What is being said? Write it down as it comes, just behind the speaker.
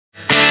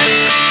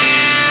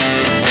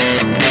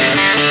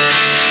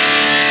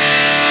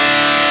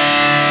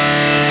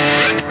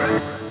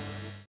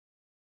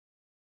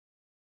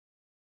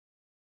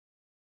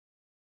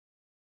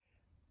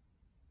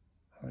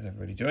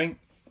everybody doing?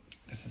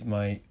 This is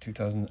my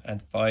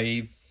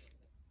 2005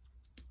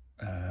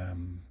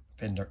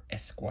 Fender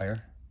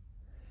Esquire,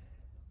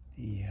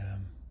 the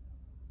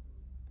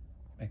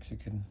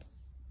Mexican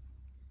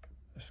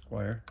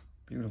Esquire.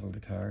 Beautiful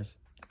guitars.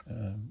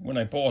 When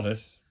I bought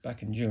it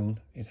back in June,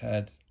 it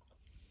had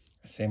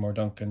a Seymour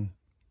Duncan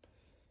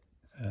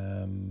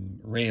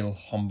rail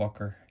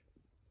humbucker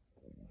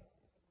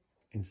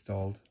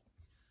installed,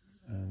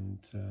 and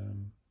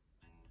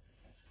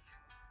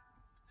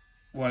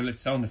while it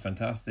sounded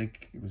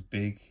fantastic, it was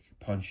big,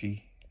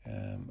 punchy.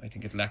 I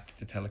think it lacked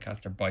the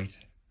Telecaster bite,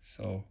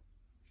 so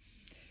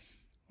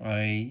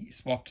I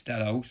swapped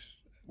that out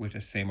with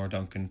a Seymour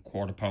Duncan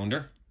quarter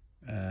pounder.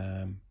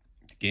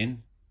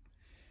 Again,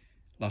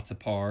 lots of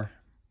power,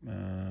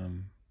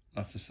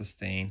 lots of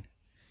sustain,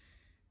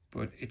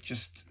 but it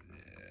just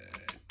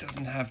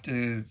doesn't have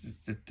the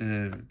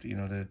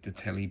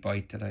telly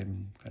bite that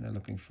I'm kind of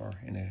looking for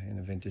in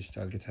a vintage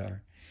style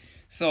guitar.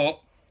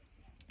 So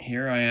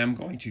here I am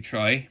going to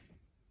try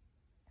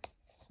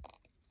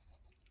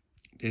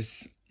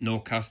this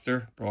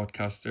Nocaster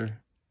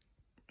broadcaster,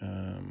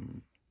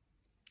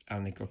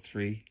 Alnico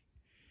 3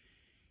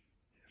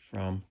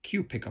 from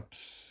Q Pickups.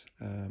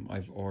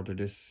 I've ordered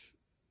this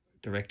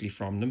directly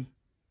from them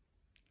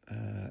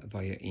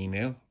via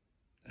email.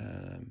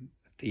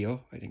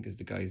 Theo, I think is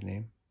the guy's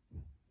name.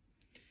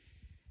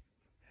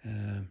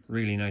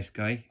 Really nice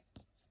guy.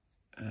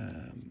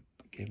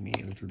 Gave me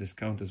a little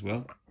discount as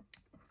well.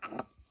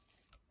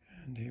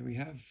 And here we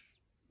have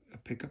a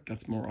pickup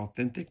that's more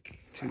authentic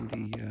to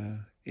the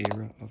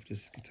era of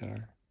this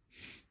guitar.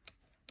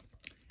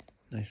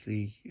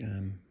 Nicely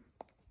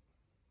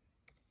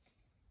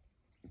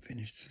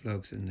finished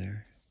slugs in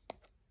there.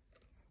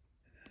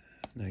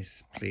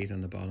 Nice plate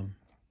on the bottom.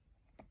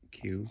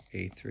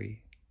 QA3.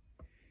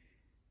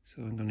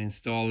 So I'm going to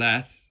install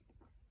that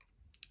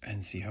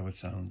and see how it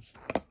sounds.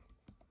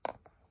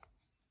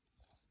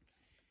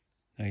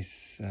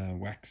 Nice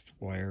waxed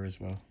wire as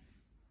well.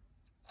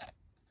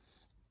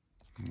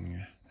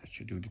 Yeah, that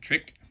should do the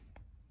trick.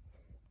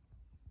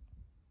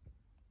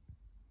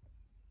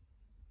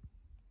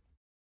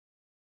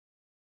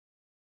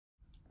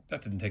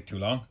 That didn't take too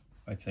long.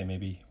 I'd say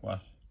maybe,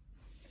 what,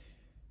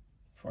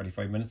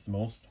 45 minutes the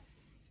most.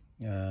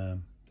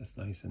 That's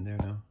nice in there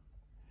now.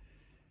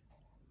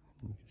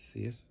 You can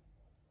see it.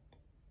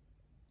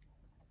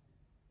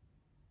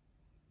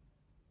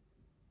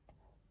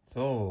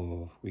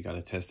 So we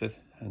gotta test it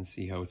and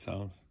see how it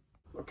sounds.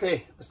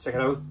 Okay, let's check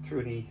it out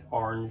through the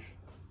orange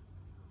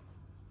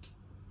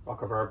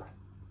Rockaverb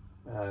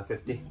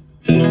 50.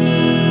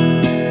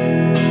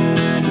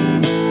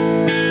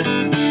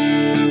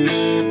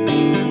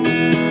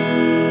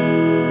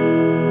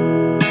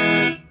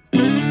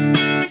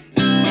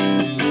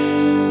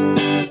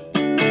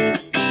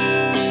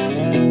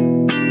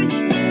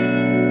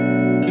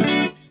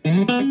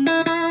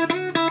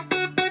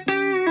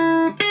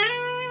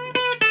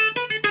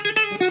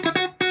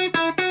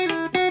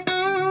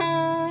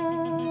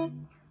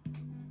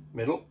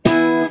 Middle.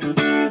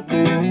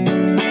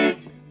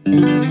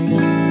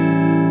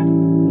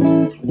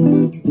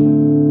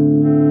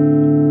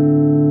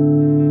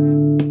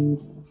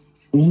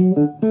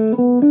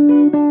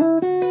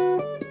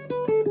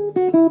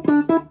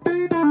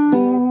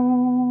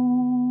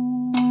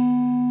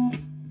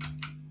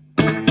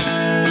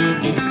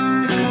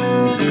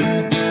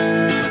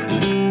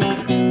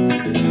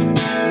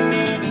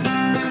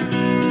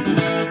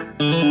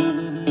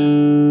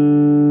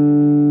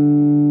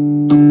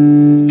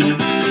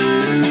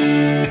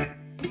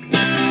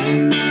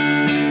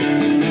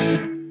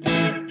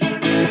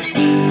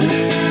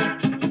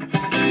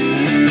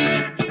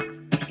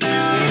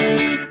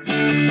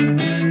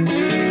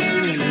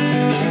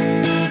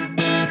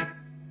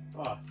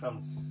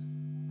 Sounds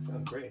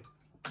great.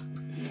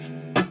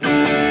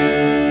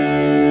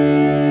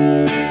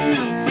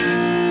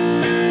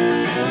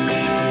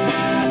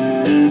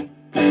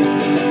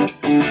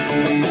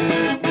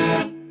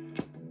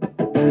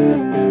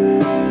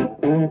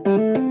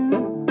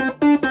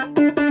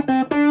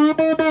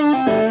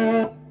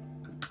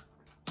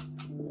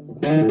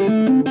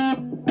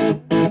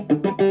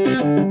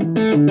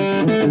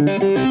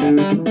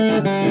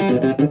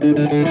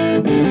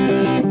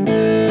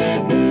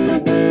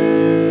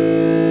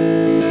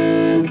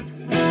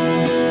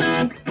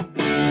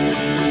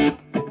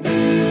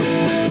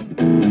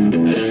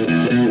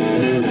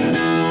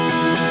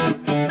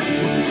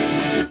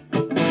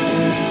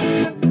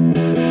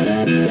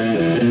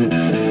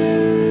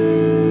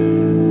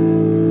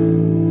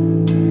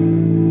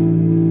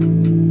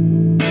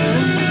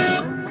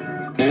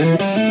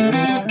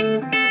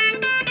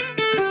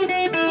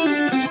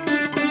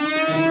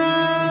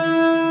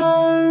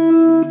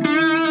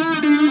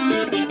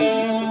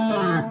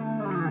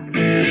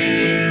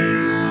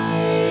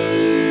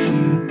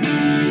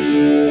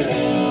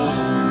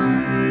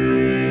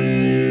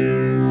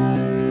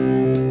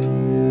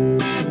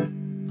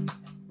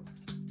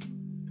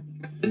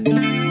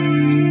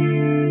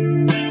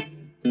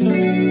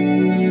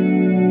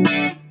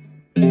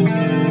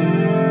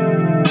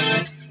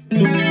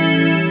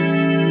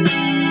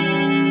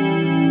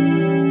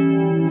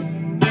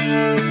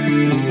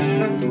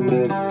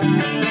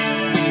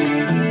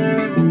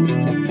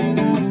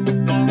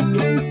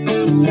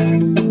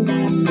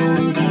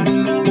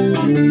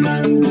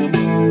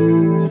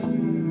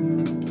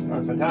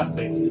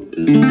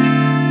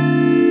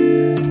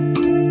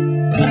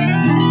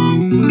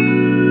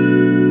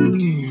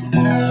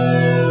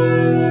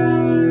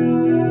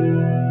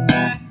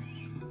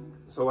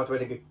 So what do I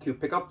think of Q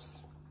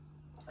pickups?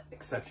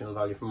 Exceptional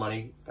value for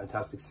money,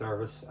 fantastic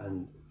service,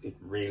 and it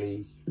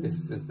really,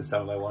 this is the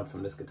sound I want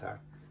from this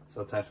guitar.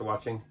 So thanks for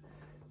watching.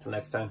 Till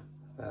next time,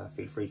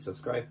 feel free to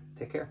subscribe.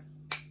 Take care.